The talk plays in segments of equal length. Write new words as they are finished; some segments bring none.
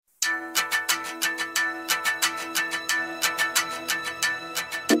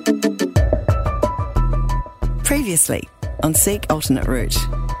Previously on Seek Alternate Route.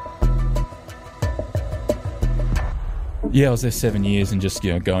 Yeah, I was there 7 years and just,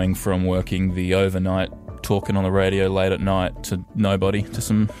 going from working the overnight, talking on the radio late at night to nobody, to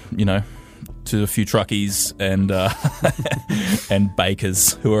some, to a few truckies and and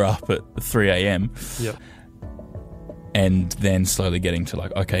bakers who are up at 3 a.m. Yep. And then slowly getting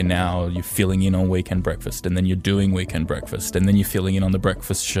to okay, now you're filling in on weekend breakfast, and then you're doing weekend breakfast, and then you're filling in on the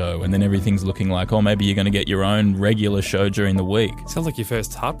breakfast show, and then everything's looking like, maybe you're going to get your own regular show during the week. Sounds like your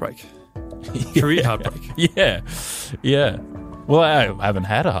first heartbreak. Career heartbreak. Yeah. Well, I haven't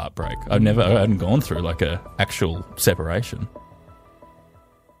had a heartbreak. I hadn't gone through a actual separation.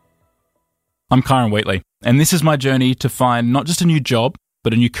 I'm Kyran Wheatley, and this is my journey to find not just a new job,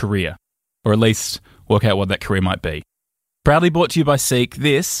 but a new career, or at least work out what that career might be. Proudly brought to you by Seek,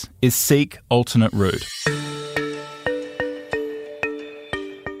 this is Seek Alternate Route.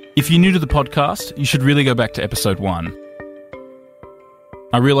 If you're new to the podcast, you should really go back to episode 1.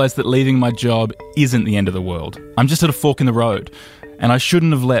 I realised that leaving my job isn't the end of the world. I'm just at a fork in the road, and I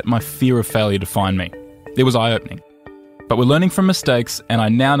shouldn't have let my fear of failure define me. It was eye-opening. But we're learning from mistakes, and I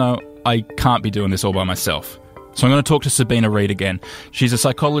now know I can't be doing this all by myself. So I'm going to talk to Sabina Read again. She's a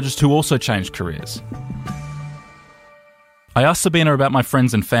psychologist who also changed careers. I asked Sabina about my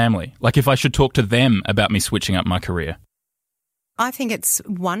friends and family, if I should talk to them about me switching up my career. I think it's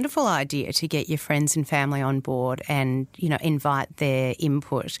a wonderful idea to get your friends and family on board and, invite their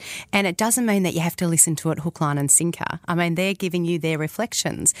input. And it doesn't mean that you have to listen to it hook, line and sinker. I mean, they're giving you their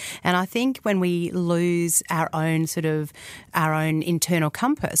reflections. And I think when we lose our own internal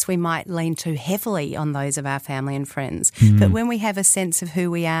compass, we might lean too heavily on those of our family and friends. Mm-hmm. But when we have a sense of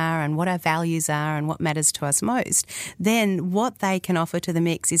who we are and what our values are and what matters to us most, then what they can offer to the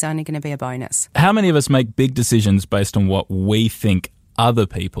mix is only going to be a bonus. How many of us make big decisions based on what we think other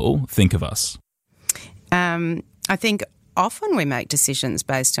people think of us? I think often we make decisions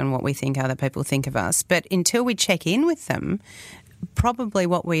based on what we think other people think of us, but until we check in with them, probably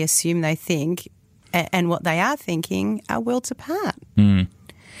what we assume they think and what they are thinking are worlds apart. Mm.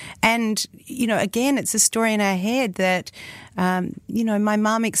 And, again, it's a story in our head that, my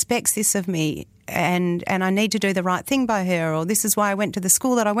mum expects this of me and I need to do the right thing by her, or this is why I went to the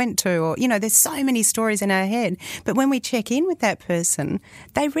school that I went to, or, there's so many stories in our head. But when we check in with that person,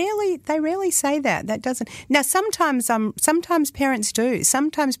 they rarely say that. That doesn't. Now, sometimes parents do.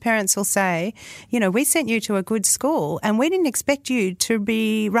 Sometimes parents will say, we sent you to a good school and we didn't expect you to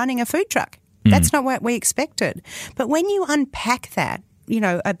be running a food truck. That's not what we expected. But when you unpack that,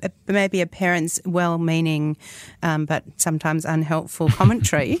 maybe a parent's well-meaning but sometimes unhelpful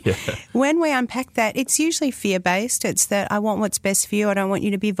commentary, yeah. When we unpack that, it's usually fear-based. It's that I want what's best for you. I don't want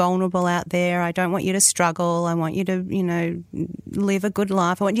you to be vulnerable out there. I don't want you to struggle. I want you to, live a good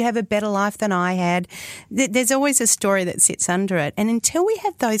life. I want you to have a better life than I had. There's always a story that sits under it. And until we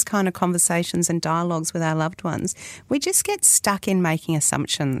have those kind of conversations and dialogues with our loved ones, we just get stuck in making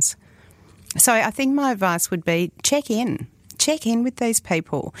assumptions. So I think my advice would be check in. Check in with these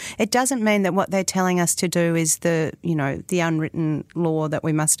people. It doesn't mean that what they're telling us to do is the unwritten law that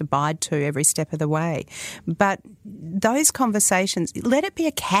we must abide to every step of the way. But those conversations, let it be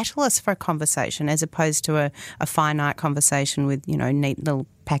a catalyst for a conversation as opposed to a finite conversation with, neat little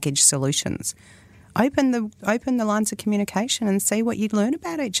packaged solutions. Open the lines of communication and see what you learn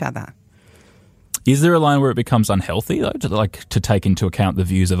about each other. Is there a line where it becomes unhealthy, though, to take into account the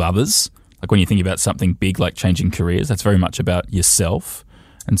views of others? When you think about something big like changing careers, that's very much about yourself.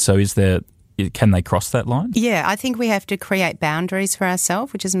 And so can they cross that line? Yeah, I think we have to create boundaries for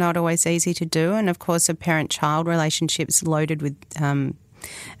ourselves, which is not always easy to do. And, of course, a parent-child relationship is loaded with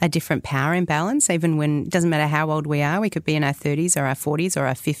a different power imbalance, even when it doesn't matter how old we are. We could be in our 30s or our 40s or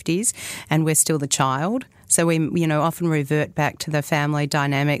our 50s and we're still the child. So we, often revert back to the family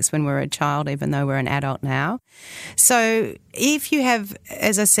dynamics when we're a child, even though we're an adult now. So if you have,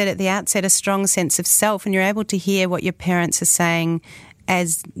 as I said at the outset, a strong sense of self and you're able to hear what your parents are saying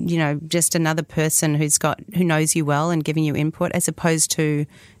as, just another person who knows you well and giving you input, as opposed to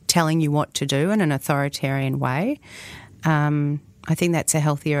telling you what to do in an authoritarian way, I think that's a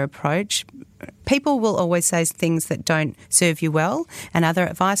healthier approach. People will always say things that don't serve you well, and other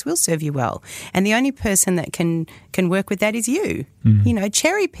advice will serve you well. And the only person that can work with that is you. Mm-hmm.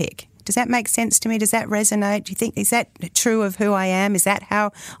 Cherry pick. Does that make sense to me? Does that resonate? Do you think, is that true of who I am? Is that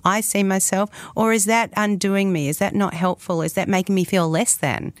how I see myself? Or is that undoing me? Is that not helpful? Is that making me feel less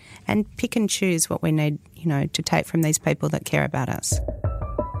than? And pick and choose what we need, to take from these people that care about us.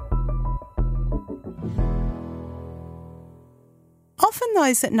 often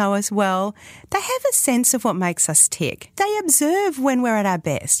those that know us well, they have a sense of what makes us tick. They observe when we're at our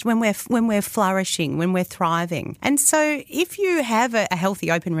best, when we're flourishing, when we're thriving. And so if you have a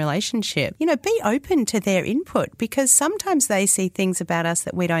healthy, open relationship, be open to their input, because sometimes they see things about us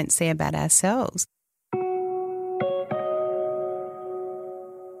that we don't see about ourselves.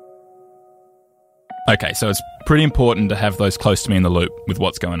 Okay, so it's pretty important to have those close to me in the loop with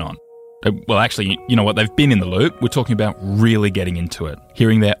what's going on. Well, actually, you know what? They've been in the loop. We're talking about really getting into it,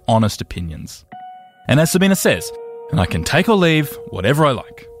 hearing their honest opinions. And as Sabina says, and I can take or leave whatever I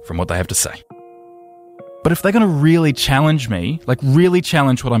like from what they have to say. But if they're going to really challenge me, like really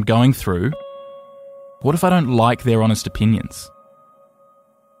challenge what I'm going through, what if I don't like their honest opinions?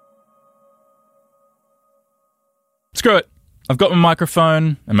 Screw it. I've got my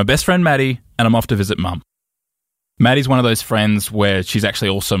microphone and my best friend Maddie, and I'm off to visit Mum. Maddie's one of those friends where she's actually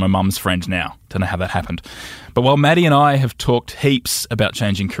also my mum's friend now. Don't know how that happened. But while Maddie and I have talked heaps about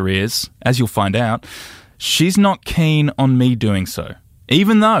changing careers, as you'll find out, she's not keen on me doing so,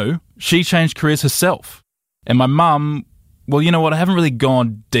 even though she changed careers herself. And my mum, well, you know what? I haven't really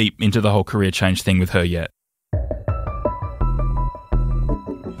gone deep into the whole career change thing with her yet.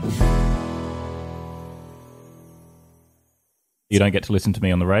 You don't get to listen to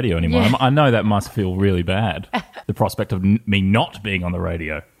me on the radio anymore. Yeah. I know that must feel really bad, the prospect of me not being on the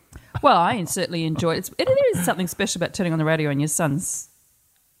radio. Well, I certainly enjoy it. There is something special about turning on the radio and your son's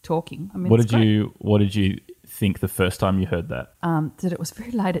talking. I mean, what did you think the first time you heard that? That it was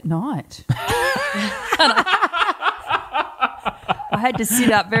very late at night. I had to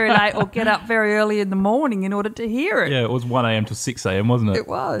sit up very late or get up very early in the morning in order to hear it. Yeah, it was 1 a.m. to 6 a.m., wasn't it? It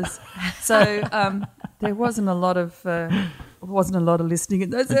was. So there wasn't a lot of listening in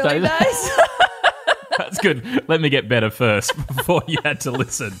those early days. That's good. Let me get better first before you had to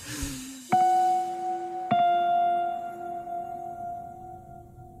listen.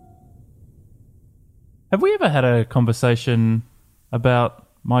 Have we ever had a conversation about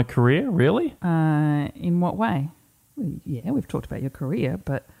my career, really? In what way? Well, yeah, we've talked about your career,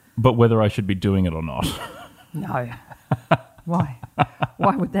 but... But whether I should be doing it or not. No. Why?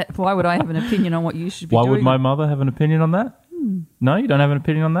 Why would I have an opinion on what you should be doing? Why would my mother have an opinion on that? No, you don't have an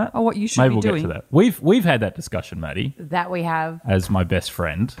opinion on that? Oh, what you should be doing? Maybe we'll get to that. We've had that discussion, Maddie. That we have. As my best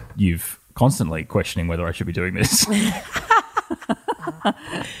friend, you've constantly questioning whether I should be doing this.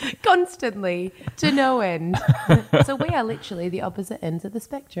 Constantly, to no end. So we are literally the opposite ends of the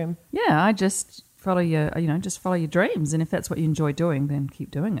spectrum. Yeah, I just follow your dreams, and if that's what you enjoy doing, then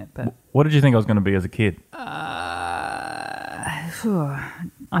keep doing it. But what did you think I was going to be as a kid? I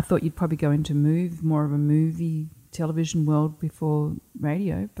thought you'd probably go into more of a movie, television world before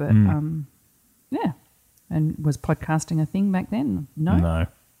radio, but yeah. And was podcasting a thing back then? No.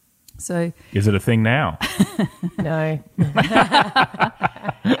 So is it a thing now? No.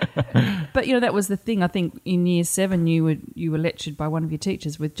 But that was the thing. I think in year 7 you were lectured by one of your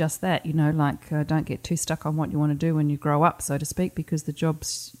teachers with just that. Don't get too stuck on what you want to do when you grow up, so to speak, because the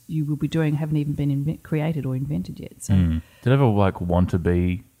jobs you will be doing haven't even been created or invented yet. So did I ever want to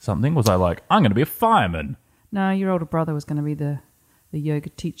be something? Was I I'm going to be a fireman? No, your older brother was going to be the yoga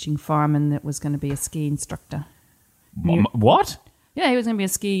teaching fireman that was going to be a ski instructor. What? Yeah, he was going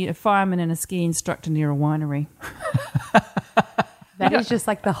to be a fireman and a ski instructor near a winery. That is just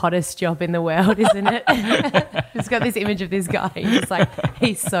the hottest job in the world, isn't it? Just got this image of this guy.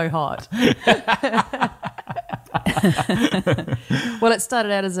 He's so hot. Well, it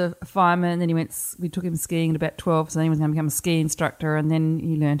started out as a fireman, then we took him skiing at about 12, so then he was going to become a ski instructor, and then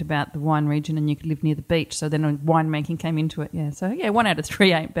he learned about the wine region and you could live near the beach, so then winemaking came into it. Yeah, so 1 out of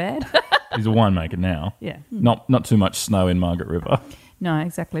 3 ain't bad. He's a winemaker now. Yeah. Not too much snow in Margaret River. No,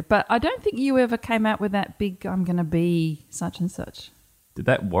 exactly. But I don't think you ever came out with that big, I'm going to be such and such. Did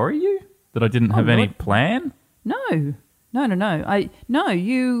that worry you? That I didn't have any plan? No. I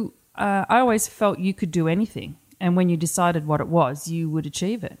always felt you could do anything. And when you decided what it was, you would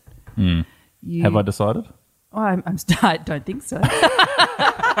achieve it. Have I decided? I don't think so.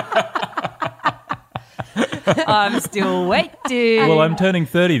 I'm still waiting. Well, I'm turning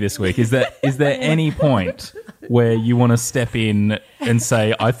 30 this week. Is there any point where you want to step in and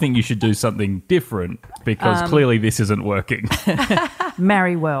say, I think you should do something different because clearly this isn't working?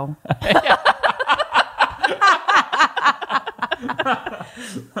 Marry well.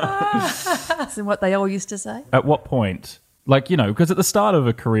 Isn't what they all used to say? At what point? Because at the start of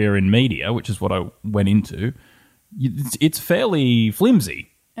a career in media, which is what I went into, it's fairly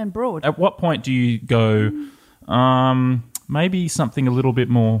flimsy. And broad. At what point do you go, maybe something a little bit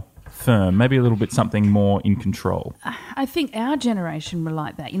more firm, maybe a little bit something more in control. I think our generation were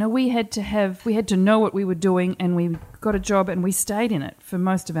like that. You know, we had to know what we were doing, and we got a job and we stayed in it for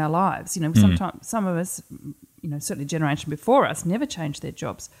most of our lives. You know, sometimes some of us, you know, certainly the generation before us, never changed their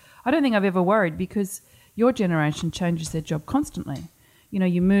jobs. I don't think I've ever worried because your generation changes their job constantly. You know,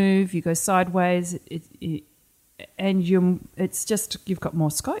 you move, you go sideways, it's just you've got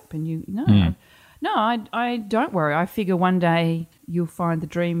more scope, and I don't worry. I figure one day you'll find the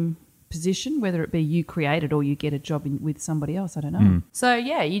dream position, whether it be you create it or you get a job with somebody else. I don't know. So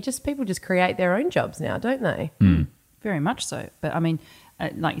yeah, people just create their own jobs now, don't they? Very much so. But I mean,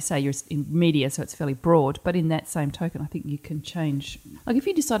 like you say, you're in media, so it's fairly broad. But in that same token, I think you can change. Like if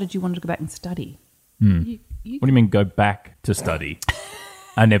you decided you wanted to go back and study, what do you mean go back to study?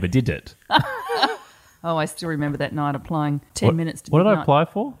 I never did it. Oh, I still remember that night applying 10 minutes to What did midnight. I apply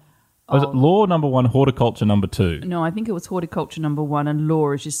for? Was it law number 1, horticulture number 2? No, I think it was horticulture number 1 and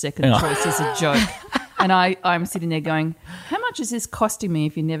law is your second choice as a joke. And I'm sitting there going, how much is this costing me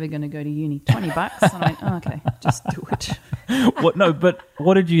if you're never going to go to uni? $20? And I went, okay, just do it. But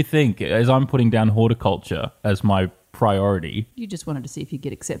what did you think as I'm putting down horticulture as my priority? You just wanted to see if you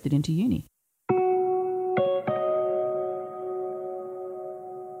get accepted into uni.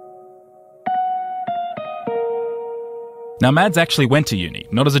 Now, Mads actually went to uni,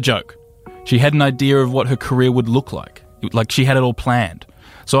 not as a joke. She had an idea of what her career would look like. Like she had it all planned.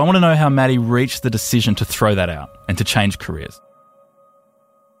 So I want to know how Maddie reached the decision to throw that out and to change careers.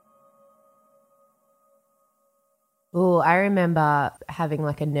 Oh, I remember having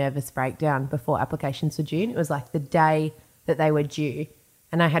like a nervous breakdown before applications were due. It was like the day that they were due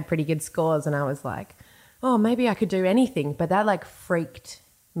and I had pretty good scores and I was like, oh, maybe I could do anything. But that like freaked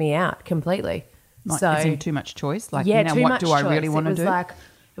me out completely. Like, as in too much choice? Like, yeah, now too what much do I choice. really want to do?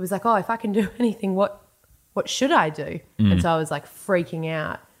 It was like, oh, if I can do anything, what should I do? And so I was like freaking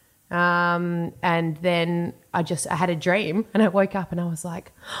out. And then I had a dream and I woke up and I was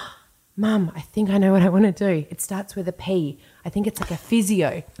like, Mum, I think I know what I want to do. It starts with a P. I think it's like a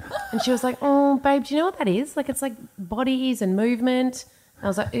physio. And she was like, oh, babe, do you know what that is? Like it's like bodies and movement. And I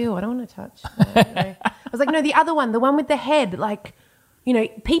was like, ew, I don't want to touch. No. I was like, no, the other one, the one with the head, like, you know,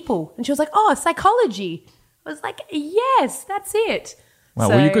 people. And she was like, oh, psychology. I was like, yes, that's it.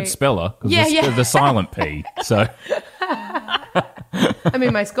 Well, you're a good speller. There's a silent P. So, I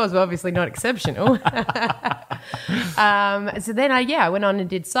mean, my scores were obviously not exceptional. So then I went on and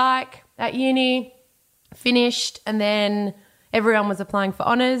did psych at uni, finished, and then everyone was applying for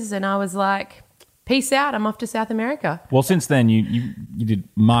honours and I was like, peace out, I'm off to South America. Well, since then you did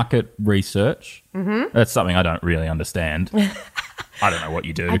market research. Mm-hmm. That's something I don't really understand. I don't know what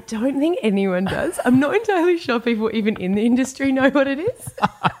you do. I don't think anyone does. I'm not entirely sure people even in the industry know what it is.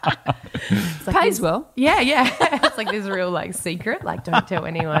 Like pays well. Yeah. It's like this real like secret. Like don't tell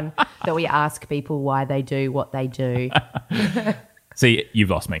anyone that we ask people why they do what they do. See,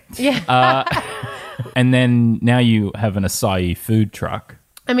 you've lost me. Yeah. And then now you have an acai food truck.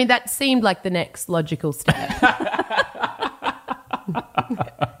 I mean, that seemed like the next logical step.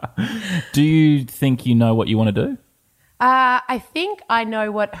 Do you think you know what you want to do? I think I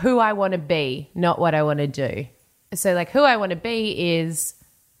know who I want to be, not what I want to do. So like who I want to be is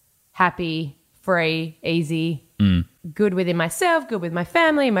happy, free, easy, good within myself, good with my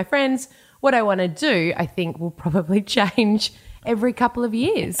family, my friends. What I want to do, I think, will probably change every couple of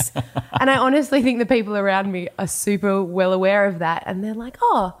years. And I honestly think the people around me are super well aware of that. And they're like,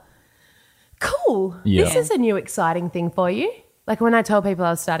 oh, cool. Yeah. This is a new exciting thing for you. Like when I told people I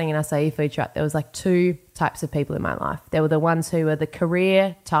was starting an acai food truck, there was like 2 types of people in my life. There were the ones who were the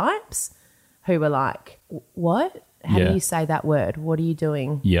career types who were like, what? How do you say that word? What are you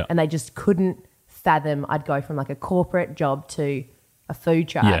doing? Yeah. And they just couldn't fathom I'd go from like a corporate job to a food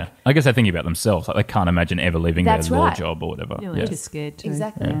truck. Yeah. I guess they're thinking about themselves. Like they can't imagine ever leaving That's their law right. job or whatever. Yeah, they're just scared too.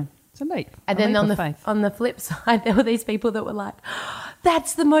 Exactly. Yeah. It's a leap. And A then leap of faith. on the flip side, there were these people that were like,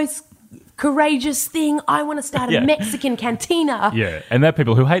 that's the most courageous thing. I want to start a Mexican cantina. Yeah. And they're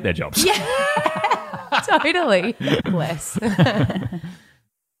people who hate their jobs. Yeah, totally. Bless.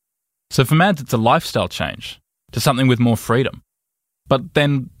 So for Mads, it's a lifestyle change to something with more freedom. But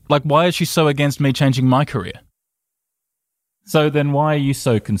then, like, why is she so against me changing my career? So then why are you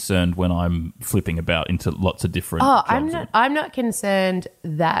so concerned when I'm flipping about into lots of different jobs? I'm not concerned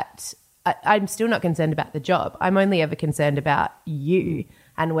that I'm still not concerned about the job. I'm only ever concerned about you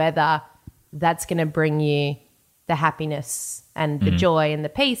and whether that's going to bring you the happiness and the joy and the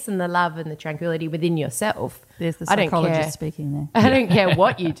peace and the love and the tranquility within yourself. There's the I don't psychologist care. speaking there. I don't care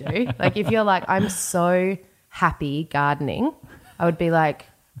what you do. Like if you're like, I'm so happy gardening, I would be like,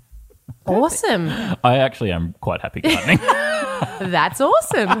 awesome. I actually am quite happy gardening. That's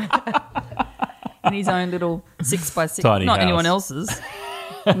awesome. In his own little 6x6, Tiny not house. anyone else's.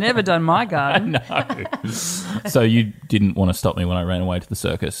 Never done my garden. No. So you didn't want to stop me when I ran away to the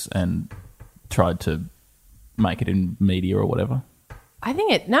circus and tried to make it in media or whatever? I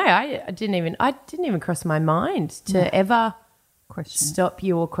didn't even cross my mind to ever Question. stop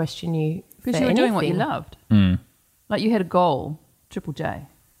you or question you. Because for you were doing what you anything. loved. Like you had a goal, Triple J,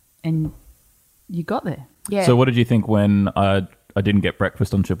 and you got there. Yeah. So what did you think when I didn't get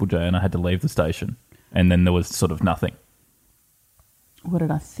breakfast on Triple J and I had to leave the station and then there was sort of nothing? What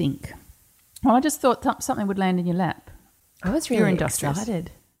did I think? Well, I just thought something would land in your lap. I was You're really industrious. excited.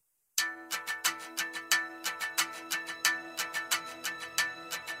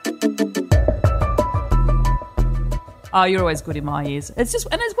 Oh, you're always good in my ears. It's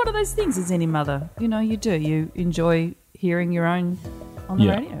one of those things as any mother. You know, you do. You enjoy hearing your own on the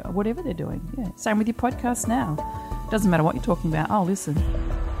radio or whatever they're doing. Yeah. Same with your podcast now. Doesn't matter what you're talking about. I'll listen.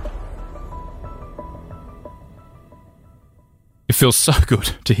 It feels so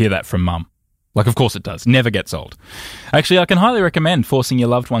good to hear that from Mum. Like, of course it does. Never gets old. Actually, I can highly recommend forcing your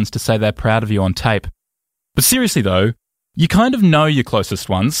loved ones to say they're proud of you on tape. But seriously, though, you kind of know your closest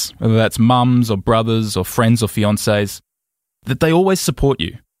ones, whether that's mums or brothers or friends or fiancés, that they always support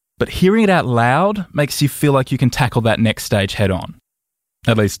you. But hearing it out loud makes you feel like you can tackle that next stage head on.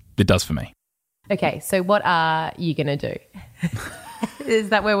 At least it does for me. Okay, so what are you going to do? Is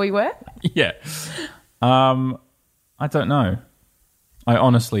that where we were? Yeah. I don't know. I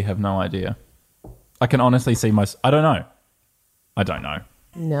honestly have no idea. I can honestly see I don't know.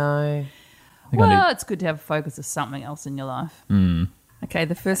 No. Well, it's good to have a focus of something else in your life. Okay,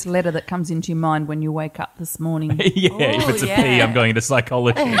 the first letter that comes into your mind when you wake up this morning. If it's a P, I'm going into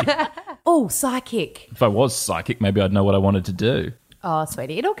psychology. Oh, psychic. If I was psychic, maybe I'd know what I wanted to do. Oh,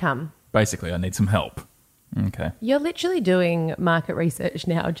 sweetie, it'll come. Basically, I need some help. Okay. You're literally doing market research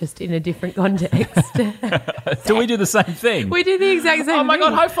now, just in a different context. Do we do the same thing? We do the exact same thing. Oh my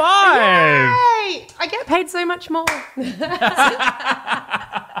God, high five! Yay! I get paid so much more.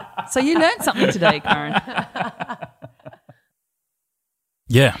 So you learned something today, Karen.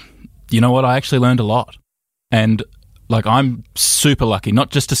 Yeah. You know what? I actually learned a lot. And, I'm super lucky,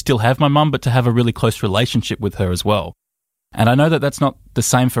 not just to still have my mum, but to have a really close relationship with her as well. And I know that that's not the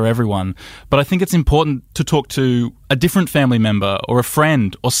same for everyone, but I think it's important to talk to a different family member or a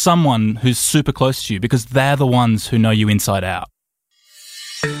friend or someone who's super close to you because they're the ones who know you inside out.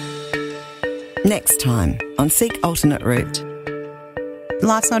 Next time on Seek Alternate Route.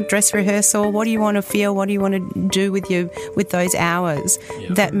 Life's not dress rehearsal. What do you want to feel? What do you want to do with those hours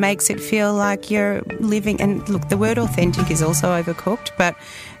that makes it feel like you're living? And look, the word authentic is also overcooked, but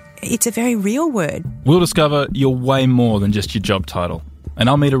it's a very real word. We'll discover you're way more than just your job title. And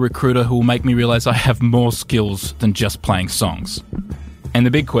I'll meet a recruiter who will make me realise I have more skills than just playing songs. And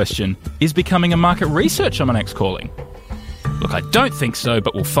the big question, is becoming a market researcher my next calling? Look, I don't think so,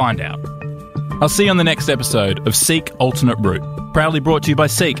 but we'll find out. I'll see you on the next episode of Seek Alternate Route, proudly brought to you by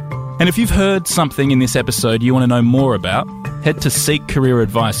Seek. And if you've heard something in this episode you want to know more about, head to Seek Career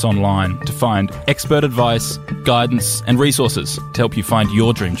Advice online to find expert advice, guidance and resources to help you find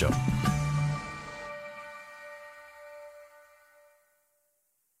your dream job.